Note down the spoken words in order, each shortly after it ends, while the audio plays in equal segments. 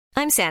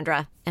I'm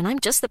Sandra, and I'm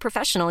just the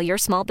professional your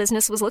small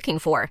business was looking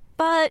for.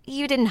 But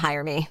you didn't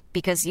hire me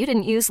because you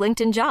didn't use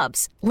LinkedIn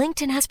Jobs.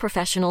 LinkedIn has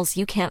professionals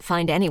you can't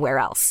find anywhere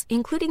else,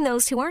 including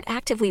those who aren't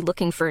actively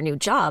looking for a new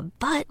job,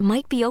 but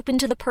might be open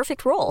to the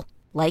perfect role,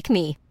 like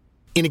me.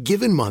 In a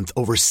given month,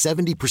 over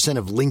 70%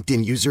 of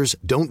LinkedIn users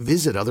don't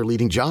visit other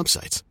leading job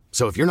sites.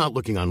 So if you're not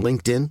looking on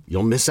LinkedIn,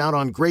 you'll miss out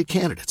on great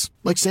candidates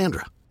like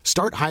Sandra.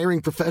 Start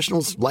hiring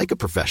professionals like a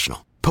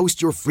professional.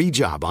 Post your free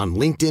job on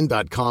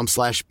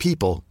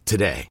linkedin.com/people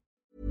today.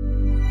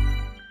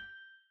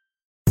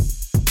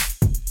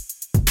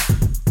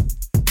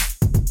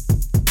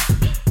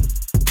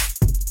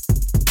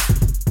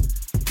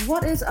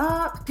 What is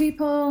up,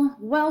 people?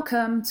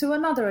 Welcome to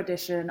another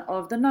edition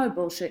of the No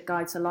Bullshit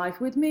Guide to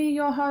Life with me,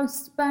 your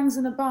host, Bangs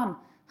in a Bun.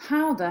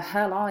 How the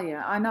hell are you?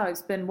 I know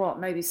it's been,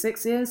 maybe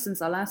 6 years since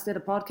I last did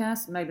a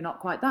podcast. Maybe not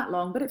quite that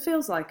long, but it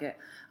feels like it.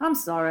 I'm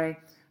sorry.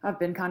 I've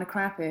been kind of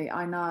crappy.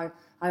 I know.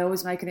 I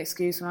always make an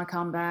excuse when I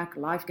come back.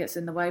 Life gets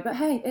in the way. But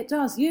hey, it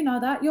does. You know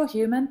that. You're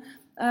human.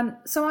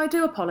 So I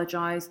do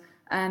apologize.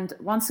 And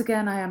once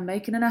again, I am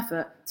making an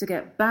effort to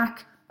get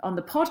back on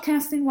the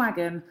podcasting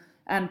wagon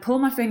and pull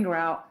my finger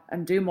out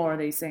and do more of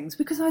these things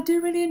because I do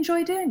really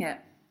enjoy doing it.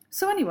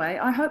 So anyway,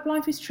 I hope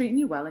life is treating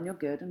you well and you're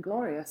good and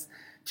glorious.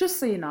 Just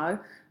so you know,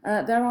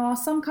 there are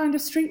some kind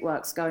of street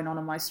works going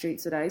on my street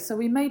today, so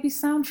we may be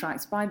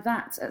soundtracked by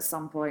that at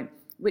some point,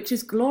 which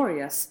is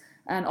glorious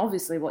and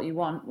obviously what you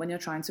want when you're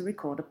trying to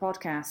record a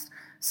podcast.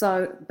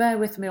 So bear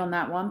with me on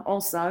that one.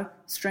 Also,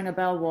 Stringer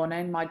Bell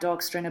warning, my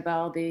dog Stringer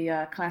Bell, the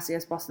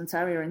classiest Boston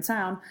Terrier in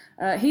town,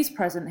 he's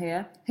present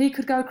here. He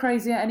could go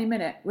crazy at any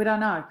minute. We don't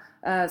know.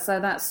 So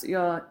that's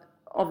your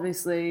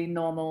obviously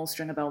normal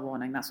Stringer Bell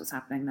warning. That's what's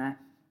happening there.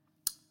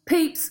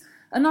 Peeps,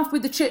 enough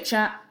with the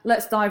chit-chat.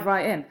 Let's dive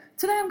right in.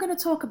 Today I'm going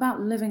to talk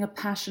about living a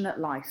passionate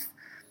life.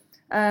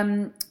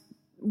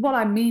 What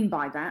I mean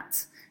by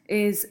that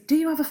is, do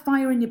you have a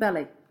fire in your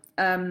belly?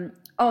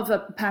 Of a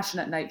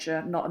passionate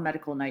nature, not a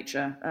medical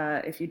nature.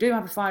 If you do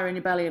have a fire in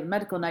your belly of a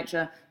medical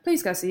nature,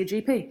 please go see your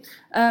GP.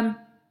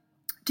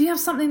 Do you have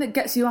something that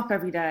gets you up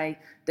every day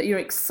that you're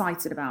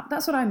excited about?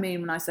 That's what I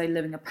mean when I say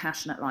living a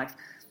passionate life.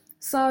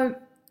 So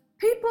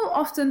people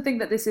often think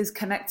that this is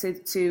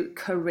connected to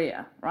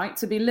career, right?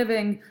 To be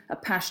living a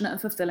passionate and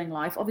fulfilling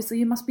life, obviously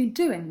you must be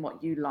doing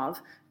what you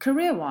love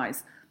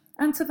career-wise.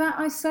 And to that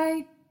I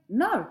say,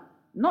 no,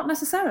 not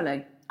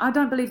necessarily. I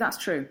don't believe that's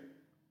true.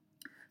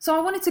 So I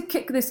wanted to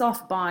kick this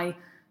off by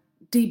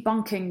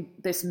debunking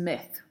this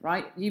myth,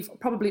 right? You've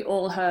probably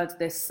all heard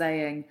this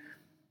saying,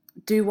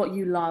 do what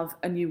you love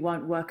and you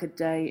won't work a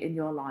day in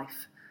your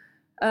life.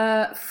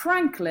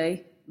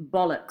 Frankly,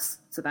 bollocks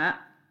to that.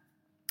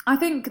 I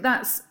think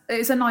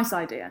it's a nice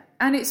idea,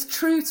 and it's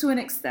true to an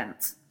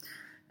extent.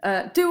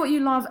 Do what you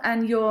love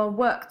and your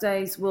work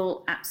days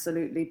will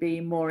absolutely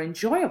be more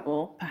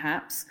enjoyable,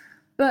 perhaps,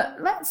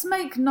 but let's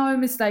make no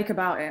mistake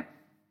about it.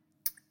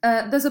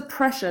 There's a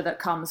pressure that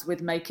comes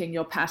with making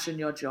your passion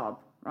your job,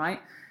 right?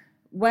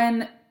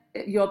 When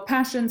your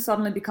passion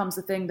suddenly becomes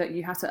the thing that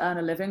you have to earn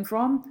a living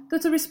from,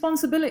 there's a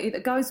responsibility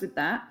that goes with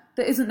that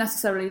isn't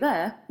necessarily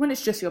there when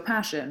it's just your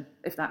passion,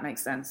 if that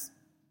makes sense.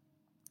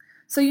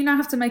 So you now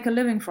have to make a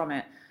living from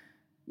it.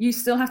 You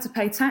still have to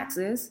pay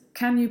taxes.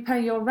 Can you pay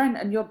your rent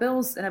and your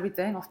bills and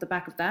everything off the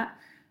back of that?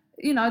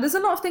 You know, there's a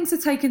lot of things to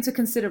take into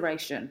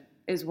consideration,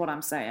 is what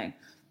I'm saying.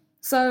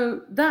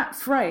 So that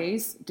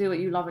phrase, do what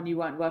you love and you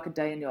won't work a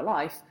day in your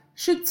life,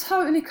 should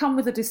totally come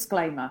with a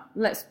disclaimer.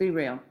 Let's be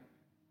real.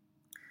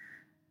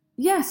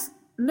 Yes,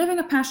 living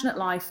a passionate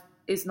life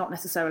is not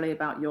necessarily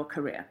about your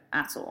career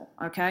at all,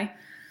 okay?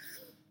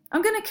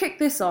 I'm going to kick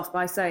this off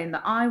by saying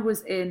that I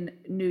was in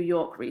New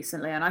York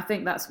recently, and I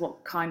think that's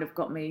what kind of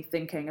got me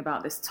thinking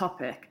about this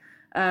topic,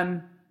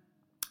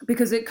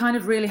 because it kind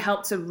of really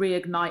helped to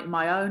reignite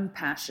my own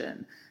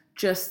passion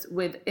just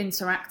with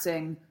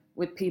interacting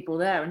with people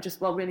there and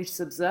just, really just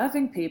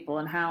observing people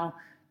and how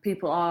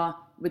people are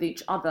with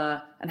each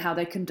other and how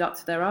they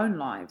conduct their own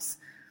lives.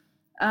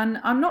 And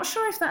I'm not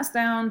sure if that's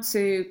down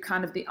to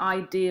kind of the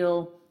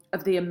ideal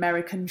of the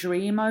American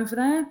dream over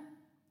there,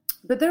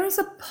 but there is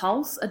a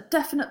pulse, a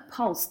definite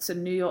pulse to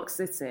New York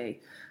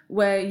City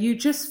where you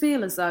just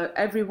feel as though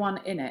everyone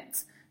in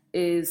it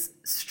is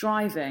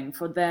striving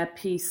for their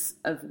piece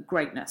of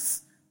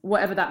greatness,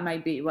 whatever that may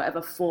be,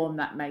 whatever form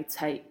that may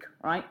take,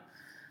 right?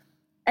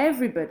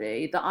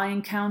 Everybody that I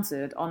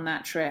encountered on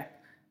that trip,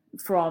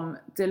 from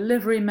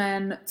delivery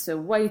men to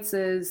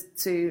waiters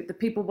to the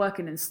people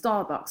working in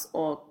Starbucks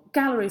or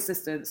gallery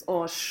assistants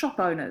or shop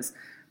owners,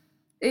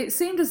 it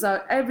seemed as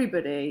though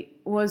everybody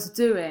was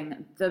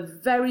doing the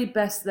very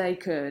best they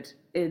could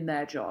in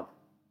their job,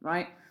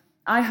 right?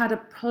 I had a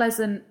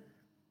pleasant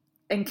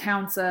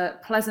encounter,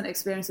 pleasant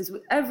experiences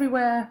with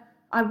everywhere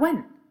I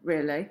went,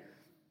 really.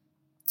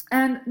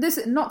 And this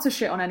is not to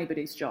shit on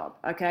anybody's job,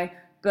 okay?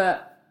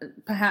 But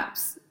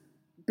perhaps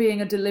being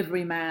a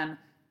delivery man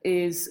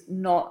is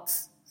not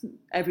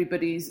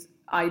everybody's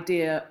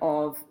idea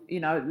of,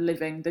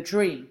 living the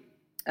dream.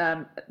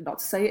 Not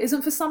to say it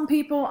isn't for some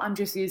people, I'm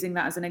just using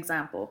that as an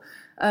example.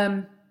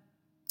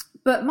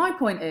 But my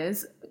point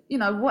is, you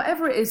know,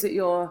 whatever it is that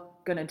you're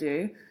going to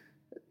do,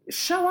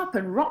 show up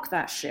and rock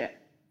that shit,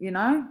 you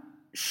know?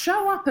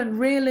 Show up and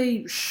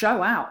really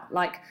show out.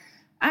 Like,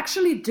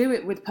 actually do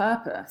it with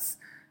purpose.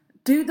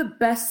 Do the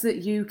best that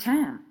you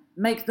can.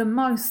 Make the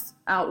most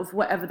out of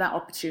whatever that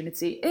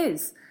opportunity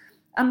is.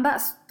 And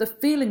that's the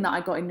feeling that I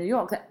got in New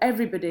York, that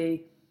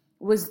everybody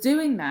was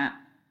doing that.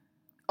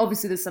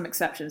 Obviously, there's some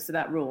exceptions to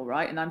that rule,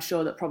 right? And I'm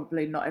sure that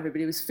probably not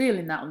everybody was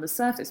feeling that on the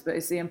surface, but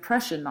it's the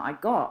impression that I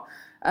got.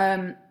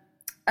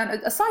 And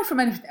aside from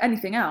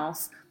anything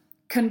else,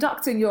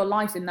 conducting your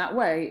life in that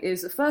way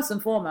is first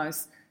and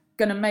foremost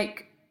going to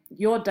make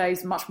your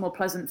days much more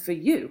pleasant for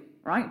you,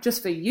 right?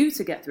 Just for you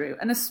to get through.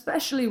 And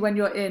especially when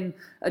you're in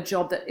a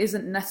job that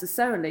isn't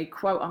necessarily,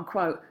 quote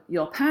unquote,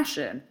 your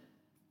passion.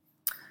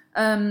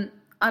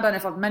 I don't know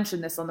if I've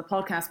mentioned this on the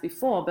podcast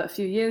before, but a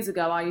few years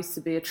ago, I used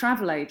to be a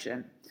travel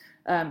agent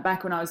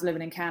back when I was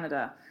living in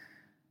Canada.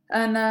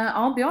 And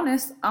I'll be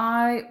honest,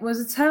 I was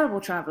a terrible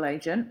travel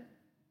agent.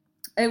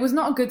 It was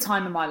not a good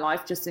time in my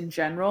life, just in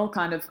general.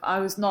 Kind of, I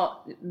was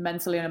not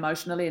mentally and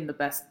emotionally in the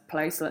best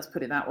place, let's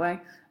put it that way.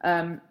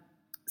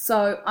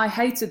 So I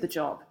hated the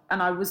job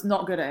and I was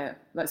not good at it,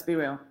 let's be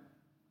real.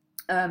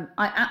 I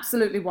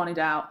absolutely wanted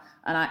out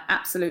and I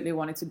absolutely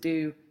wanted to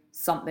do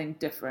something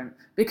different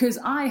because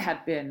I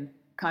had been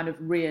kind of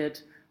reared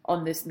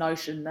on this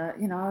notion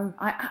that, you know,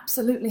 I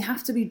absolutely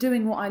have to be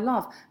doing what I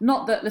love.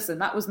 Not that, listen,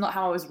 that was not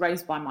how I was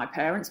raised by my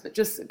parents, but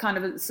just kind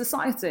of a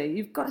society.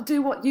 You've got to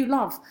do what you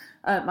love.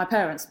 My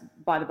parents,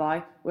 by the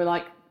by, were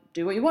like,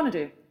 do what you want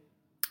to do,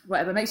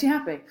 whatever makes you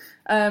happy.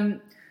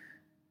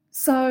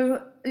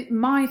 So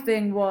my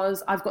thing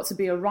was, I've got to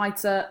be a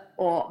writer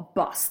or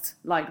bust.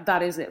 Like,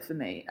 that is it for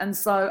me. And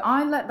so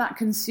I let that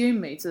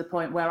consume me to the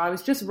point where I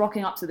was just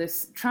rocking up to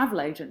this travel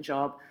agent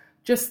job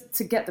just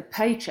to get the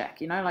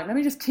paycheck, you know, like, let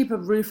me just keep a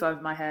roof over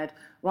my head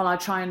while I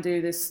try and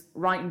do this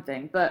writing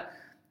thing. But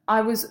I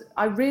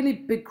really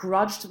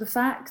begrudged the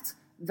fact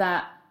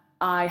that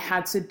I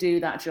had to do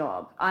that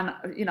job. And,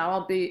 you know,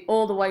 I'll be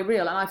all the way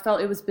real. And I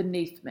felt it was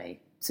beneath me,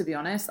 to be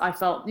honest. I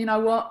felt, you know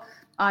what?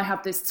 I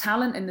have this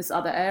talent in this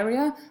other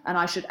area and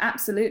I should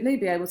absolutely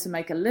be able to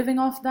make a living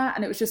off that.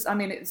 And it was just, I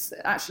mean, it's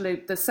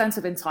actually, the sense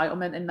of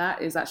entitlement in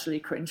that is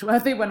actually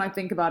cringeworthy when I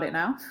think about it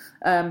now.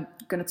 I'm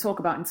going to talk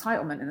about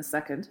entitlement in a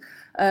second.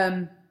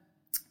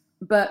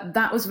 But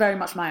that was very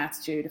much my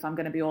attitude, if I'm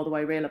going to be all the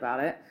way real about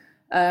it.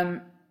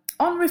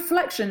 On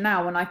reflection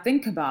now, when I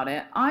think about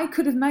it, I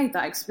could have made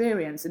that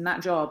experience in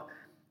that job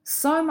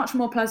so much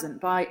more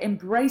pleasant by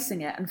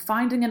embracing it and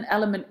finding an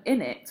element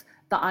in it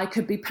that I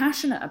could be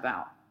passionate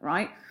about.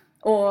 Right?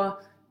 Or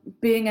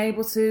being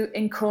able to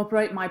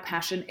incorporate my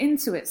passion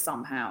into it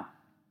somehow.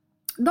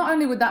 Not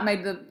only would that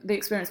make the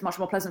experience much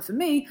more pleasant for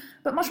me,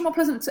 but much more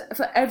pleasant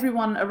for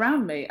everyone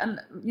around me. And,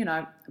 you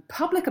know,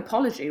 public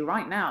apology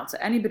right now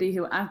to anybody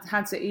who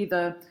had to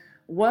either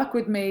work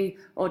with me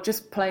or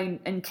just plain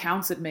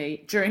encountered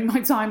me during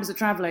my time as a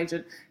travel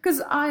agent,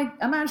 because I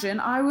imagine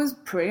I was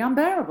pretty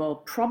unbearable,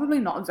 probably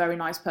not a very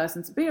nice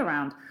person to be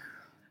around.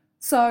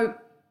 So,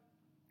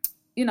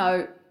 you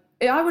know,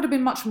 I would have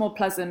been much more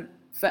pleasant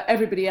for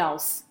everybody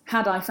else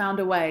had I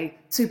found a way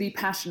to be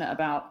passionate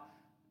about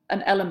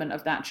an element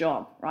of that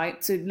job,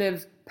 right? To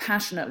live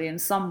passionately in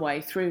some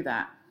way through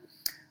that.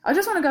 I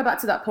just want to go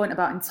back to that point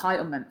about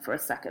entitlement for a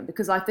second,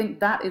 because I think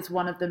that is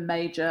one of the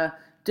major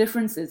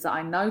differences that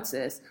I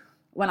notice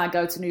when I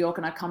go to New York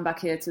and I come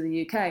back here to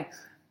the UK.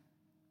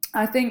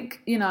 I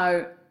think, you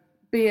know,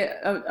 be it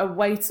a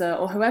waiter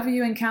or whoever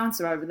you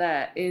encounter over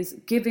there is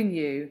giving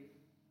you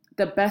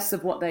the best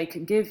of what they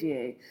can give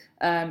you.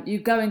 You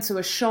go into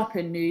a shop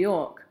in New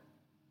York,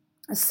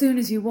 as soon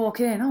as you walk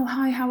in, oh,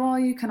 hi, how are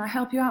you? Can I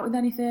help you out with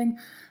anything?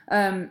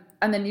 And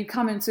then you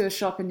come into a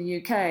shop in the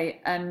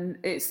UK and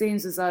it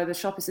seems as though the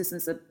shop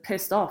assistants are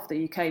pissed off that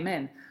you came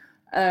in.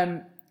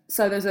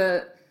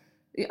 So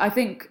I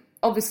think,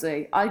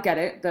 obviously, I get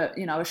it that,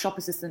 you know, a shop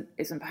assistant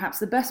isn't perhaps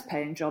the best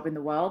paying job in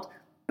the world,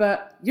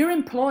 but you're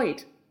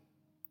employed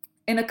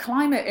in a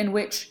climate in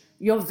which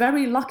you're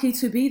very lucky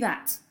to be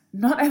that.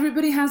 Not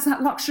everybody has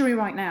that luxury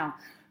right now.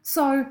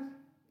 So,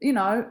 you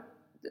know,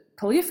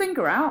 pull your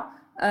finger out,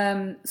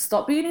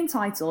 stop being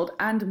entitled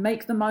and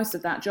make the most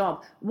of that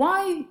job.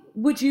 Why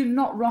would you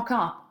not rock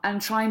up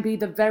and try and be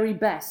the very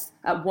best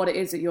at what it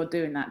is that you're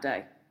doing that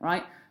day,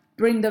 right?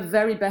 Bring the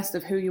very best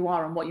of who you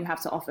are and what you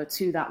have to offer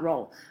to that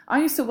role.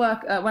 I used to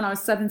work, when I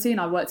was 17,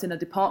 I worked in a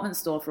department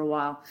store for a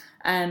while,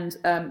 and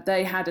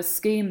they had a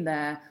scheme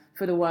there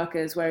for the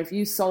workers where if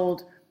you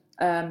sold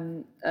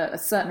a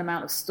certain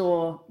amount of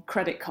store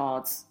credit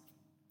cards,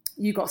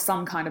 you got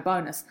some kind of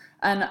bonus.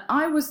 And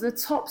I was the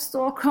top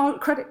store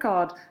credit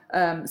card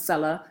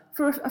seller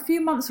for a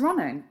few months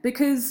running,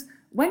 because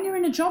when you're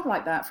in a job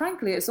like that,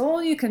 frankly, it's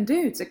all you can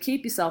do to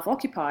keep yourself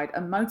occupied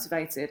and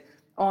motivated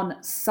on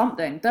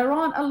something. There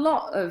aren't a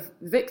lot of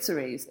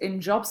victories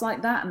in jobs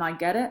like that, and I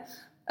get it.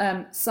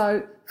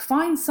 So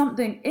find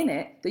something in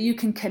it that you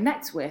can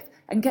connect with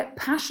and get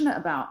passionate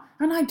about.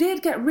 And I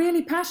did get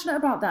really passionate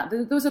about that.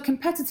 There was a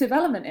competitive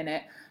element in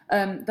it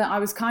that I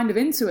was kind of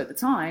into at the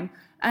time.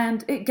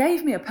 And it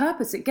gave me a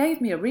purpose. It gave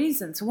me a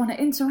reason to want to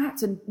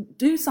interact and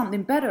do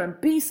something better and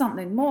be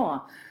something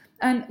more.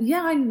 And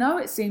yeah, I know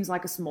it seems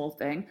like a small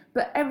thing,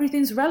 but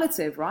everything's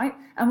relative, right?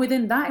 And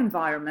within that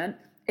environment,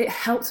 it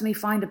helped me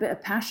find a bit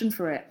of passion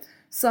for it.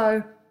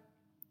 So,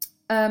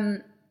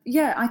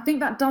 yeah, I think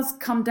that does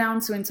come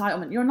down to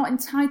entitlement. You're not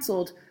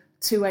entitled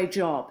to a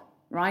job,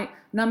 right?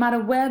 No matter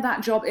where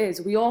that job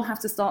is, we all have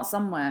to start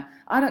somewhere.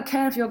 I don't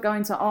care if you're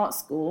going to art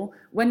school.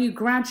 When you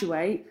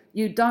graduate,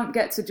 you don't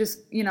get to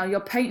just, your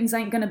paintings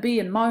ain't going to be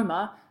in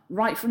MoMA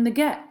right from the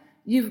get.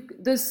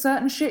 There's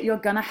certain shit you're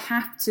going to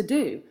have to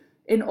do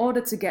in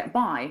order to get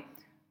by.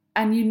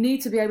 And you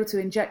need to be able to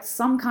inject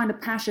some kind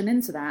of passion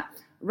into that,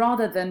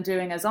 rather than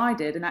doing as I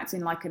did and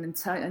acting like an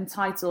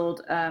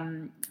entitled,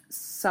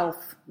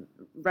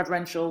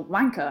 self-reverential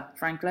wanker,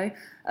 frankly,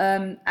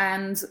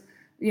 and,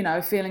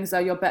 feeling as though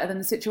you're better than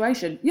the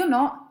situation. You're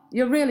not.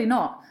 You're really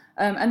not.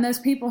 And there's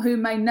people who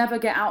may never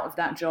get out of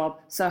that job,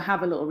 so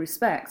have a little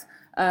respect,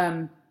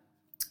 and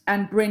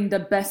bring the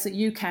best that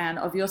you can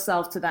of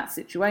yourself to that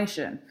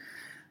situation.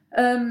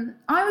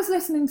 I was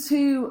listening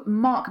to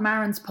Mark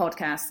Maron's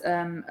podcast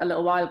a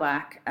little while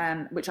back,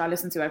 which I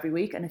listen to every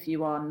week. And if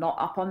you are not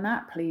up on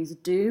that, please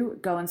do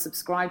go and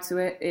subscribe to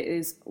it. It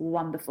is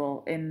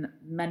wonderful in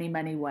many,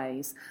 many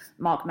ways.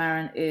 Mark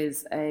Maron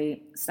is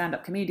a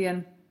stand-up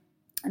comedian,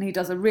 and he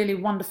does a really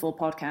wonderful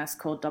podcast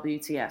called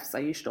WTF. So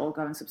you should all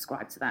go and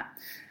subscribe to that.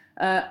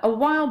 A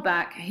while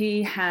back,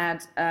 he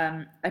had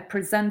a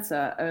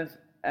presenter of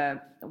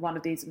one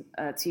of these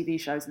TV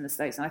shows in the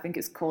States, and I think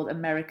it's called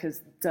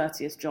America's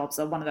Dirtiest Jobs,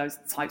 or one of those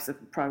types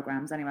of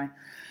programs anyway.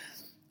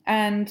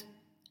 And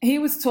he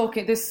was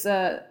talking, this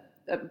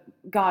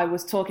guy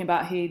was talking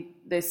about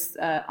this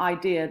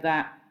idea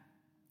that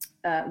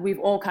we've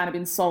all kind of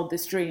been sold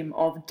this dream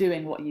of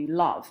doing what you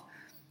love.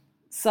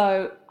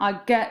 So I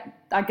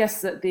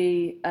guess that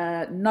the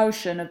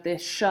notion of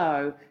this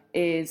show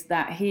is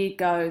that he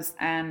goes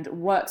and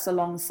works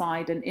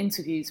alongside and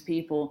interviews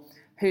people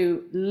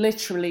who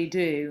literally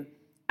do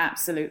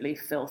absolutely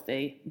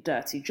filthy,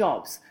 dirty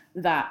jobs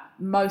that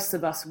most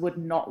of us would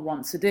not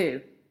want to do.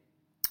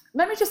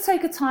 Let me just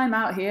take a time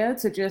out here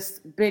to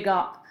just big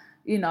up,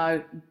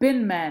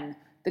 bin men,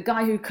 the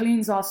guy who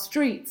cleans our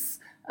streets,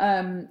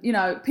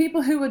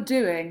 people who are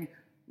doing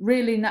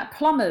really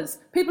plumbers,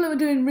 people who are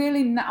doing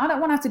really, I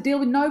don't want to have to deal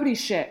with nobody's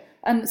shit.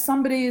 And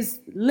somebody is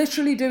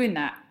literally doing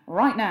that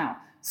right now.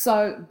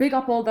 So big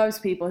up all those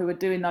people who are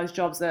doing those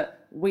jobs that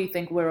we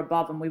think we're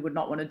above and we would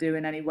not want to do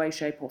in any way,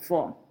 shape or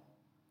form.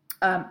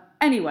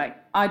 Anyway,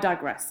 I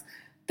digress.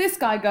 This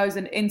guy goes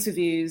and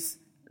interviews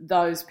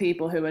those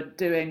people who are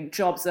doing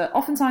jobs that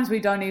oftentimes we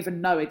don't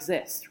even know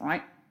exist,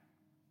 right?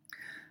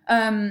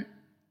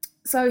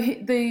 So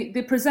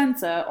the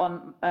presenter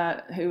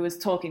who was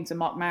talking to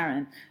Mark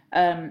Maron,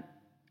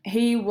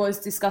 he was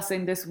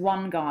discussing this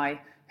one guy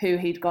who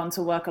he'd gone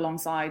to work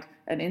alongside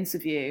an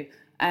interview,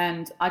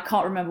 and I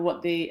can't remember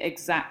what the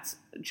exact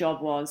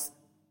job was,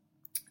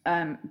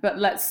 but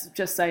let's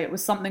just say it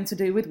was something to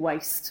do with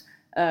waste,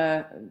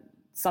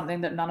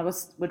 something that none of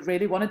us would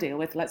really want to deal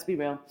with, let's be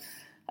real.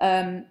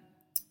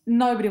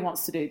 Nobody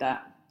wants to do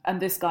that, and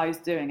this guy is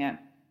doing it.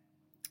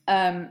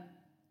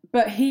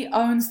 But he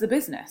owns the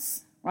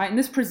business, right? And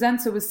this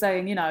presenter was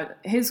saying,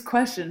 his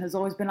question has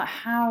always been like,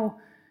 how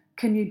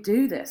can you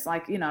do this?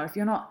 Like, if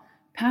you're not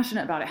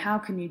passionate about it, how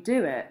can you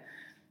do it?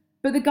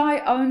 But the guy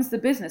owns the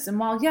business. And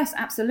while, yes,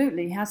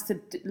 absolutely, he has to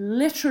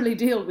literally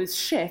deal with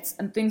shit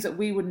and things that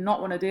we would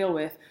not want to deal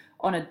with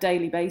on a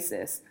daily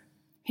basis,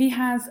 he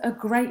has a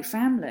great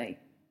family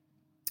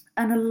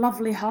and a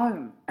lovely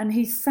home. And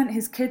he's sent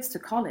his kids to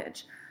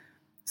college.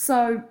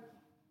 So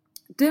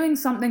doing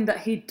something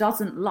that he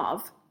doesn't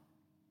love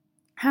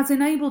has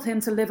enabled him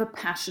to live a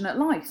passionate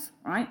life,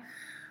 right?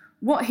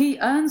 What he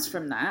earns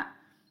from that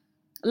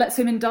lets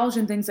him indulge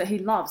in things that he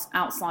loves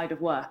outside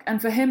of work.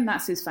 And for him,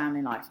 that's his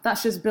family life.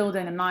 That's just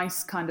building a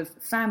nice kind of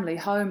family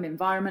home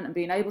environment and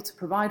being able to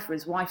provide for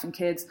his wife and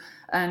kids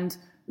and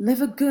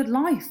live a good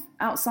life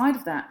outside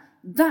of that.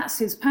 That's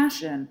his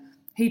passion.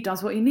 He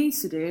does what he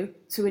needs to do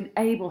to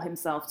enable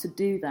himself to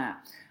do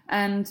that.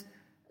 And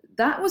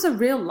that was a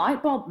real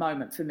light bulb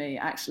moment for me,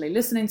 actually.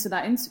 Listening to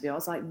that interview, I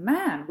was like,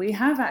 man, we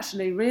have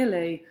actually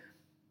really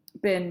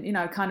been,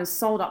 kind of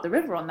sold up the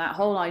river on that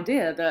whole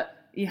idea that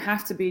you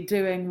have to be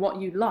doing what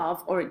you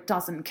love or it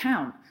doesn't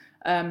count.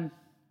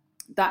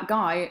 That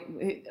guy,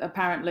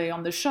 apparently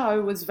on the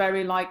show, was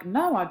very like,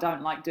 no, I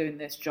don't like doing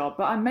this job,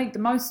 but I make the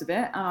most of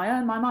it and I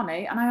earn my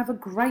money and I have a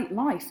great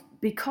life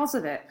because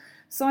of it.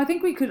 So I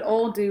think we could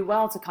all do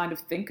well to kind of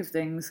think of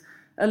things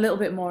a little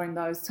bit more in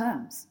those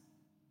terms.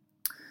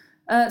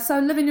 So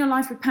living your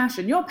life with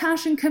passion. Your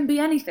passion can be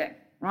anything,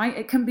 right?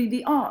 It can be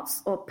the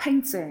arts or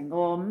painting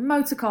or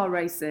motorcar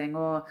racing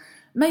or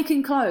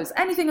making clothes,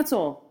 anything at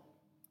all.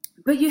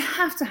 But you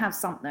have to have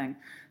something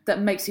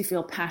that makes you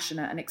feel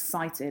passionate and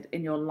excited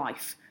in your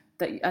life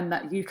and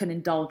that you can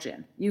indulge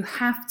in. You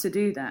have to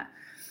do that.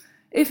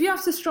 If you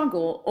have to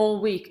struggle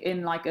all week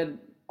in like an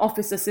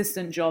office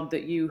assistant job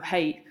that you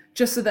hate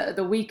just so that at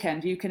the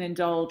weekend you can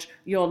indulge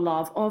your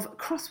love of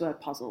crossword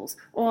puzzles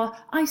or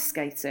ice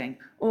skating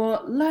or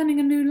learning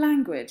a new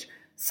language.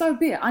 So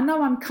be it. I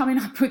know I'm coming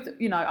up with,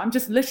 I'm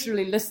just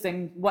literally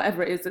listing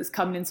whatever it is that's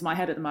coming into my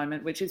head at the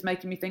moment, which is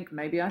making me think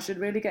maybe I should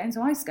really get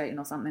into ice skating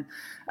or something.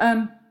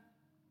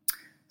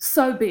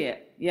 So be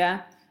it,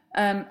 yeah?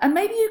 And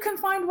maybe you can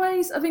find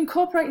ways of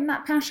incorporating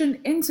that passion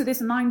into this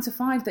 9 to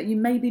 5 that you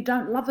maybe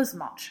don't love as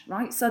much,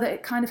 right? So that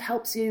it kind of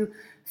helps you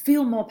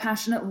feel more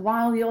passionate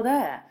while you're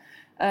there.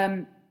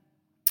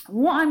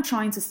 What I'm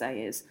trying to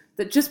say is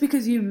that just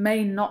because you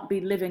may not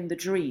be living the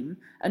dream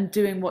and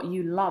doing what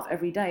you love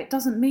every day, it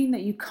doesn't mean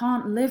that you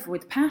can't live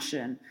with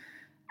passion.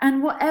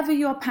 And whatever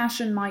your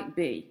passion might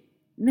be,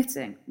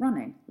 knitting,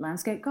 running,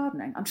 landscape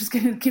gardening, I'm just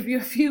going to give you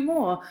a few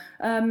more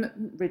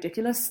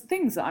ridiculous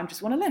things that I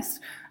just want to list.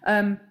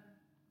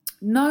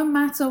 No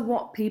matter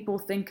what people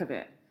think of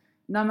it,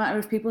 no matter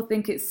if people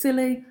think it's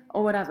silly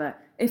or whatever,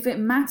 if it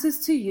matters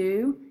to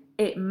you,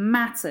 it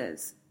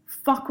matters.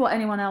 Fuck what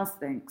anyone else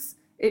thinks.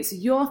 It's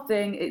your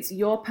thing, it's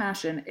your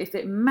passion. If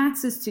it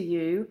matters to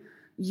you,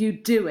 you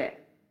do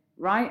it,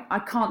 right? I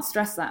can't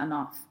stress that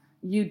enough.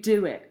 You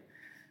do it.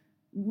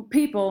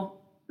 People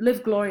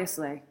live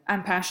gloriously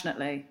and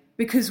passionately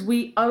because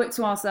we owe it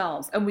to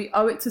ourselves and we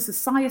owe it to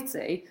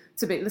society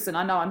to be, listen,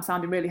 I know I'm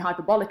sounding really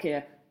hyperbolic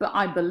here, but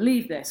I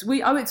believe this.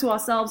 We owe it to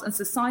ourselves and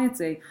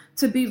society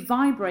to be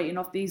vibrating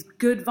off these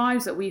good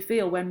vibes that we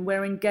feel when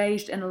we're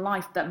engaged in a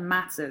life that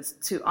matters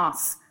to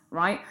us.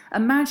 Right?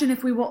 Imagine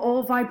if we were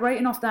all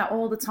vibrating off that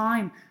all the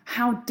time,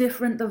 how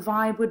different the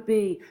vibe would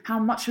be, how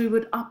much we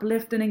would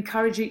uplift and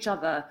encourage each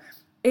other.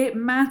 It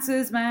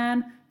matters,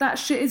 man. That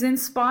shit is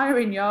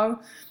inspiring, yo.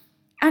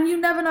 And you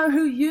never know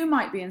who you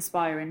might be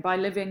inspiring by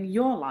living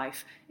your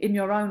life in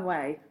your own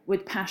way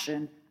with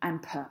passion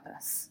and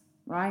purpose,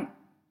 right?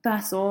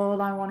 That's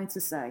all I wanted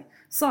to say.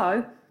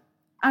 So,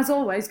 as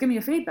always, give me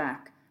your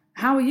feedback.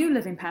 How are you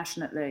living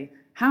passionately?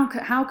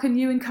 How can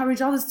you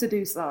encourage others to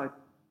do so?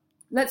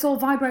 Let's all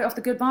vibrate off the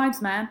good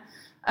vibes, man.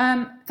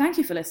 Thank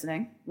you for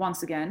listening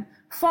once again.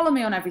 Follow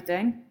me on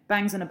everything,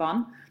 Bangs in a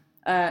Bun,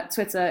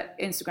 Twitter,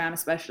 Instagram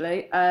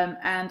especially.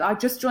 And I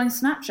just joined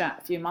Snapchat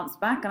a few months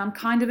back and I'm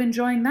kind of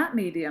enjoying that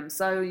medium.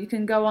 So you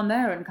can go on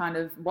there and kind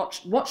of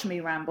watch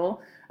me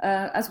ramble,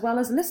 as well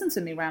as listen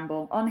to me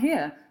ramble on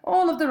here.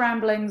 All of the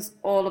ramblings,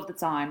 all of the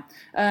time.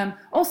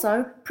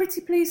 Also, pretty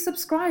please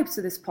subscribe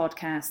to this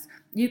podcast.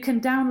 You can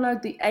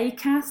download the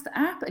Acast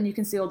app and you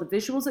can see all the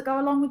visuals that go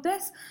along with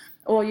this.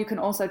 Or you can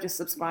also just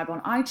subscribe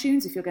on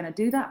iTunes. If you're going to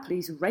do that,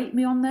 please rate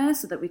me on there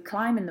so that we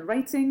climb in the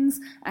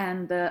ratings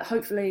and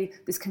hopefully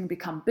this can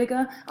become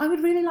bigger. I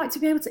would really like to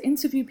be able to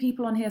interview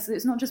people on here so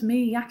it's not just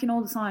me yakking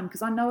all the time,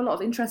 because I know a lot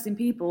of interesting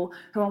people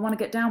who I want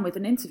to get down with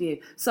and interview.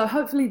 So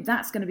hopefully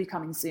that's going to be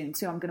coming soon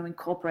too. I'm going to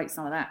incorporate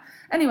some of that.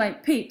 Anyway,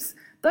 peeps,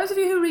 those of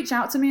you who reach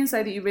out to me and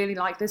say that you really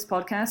like this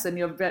podcast and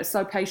you're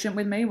so patient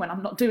with me when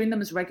I'm not doing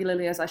them as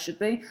regularly as I should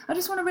be, I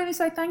just want to really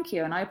say thank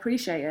you and I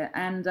appreciate it.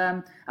 And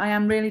I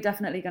am really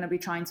definitely going to be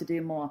trying to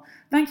do more.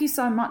 Thank you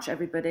so much,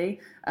 everybody.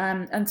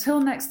 Until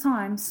next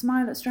time,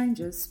 smile at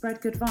strangers,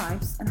 spread good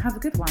vibes, and have a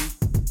good one.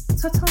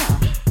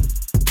 Ta-ta.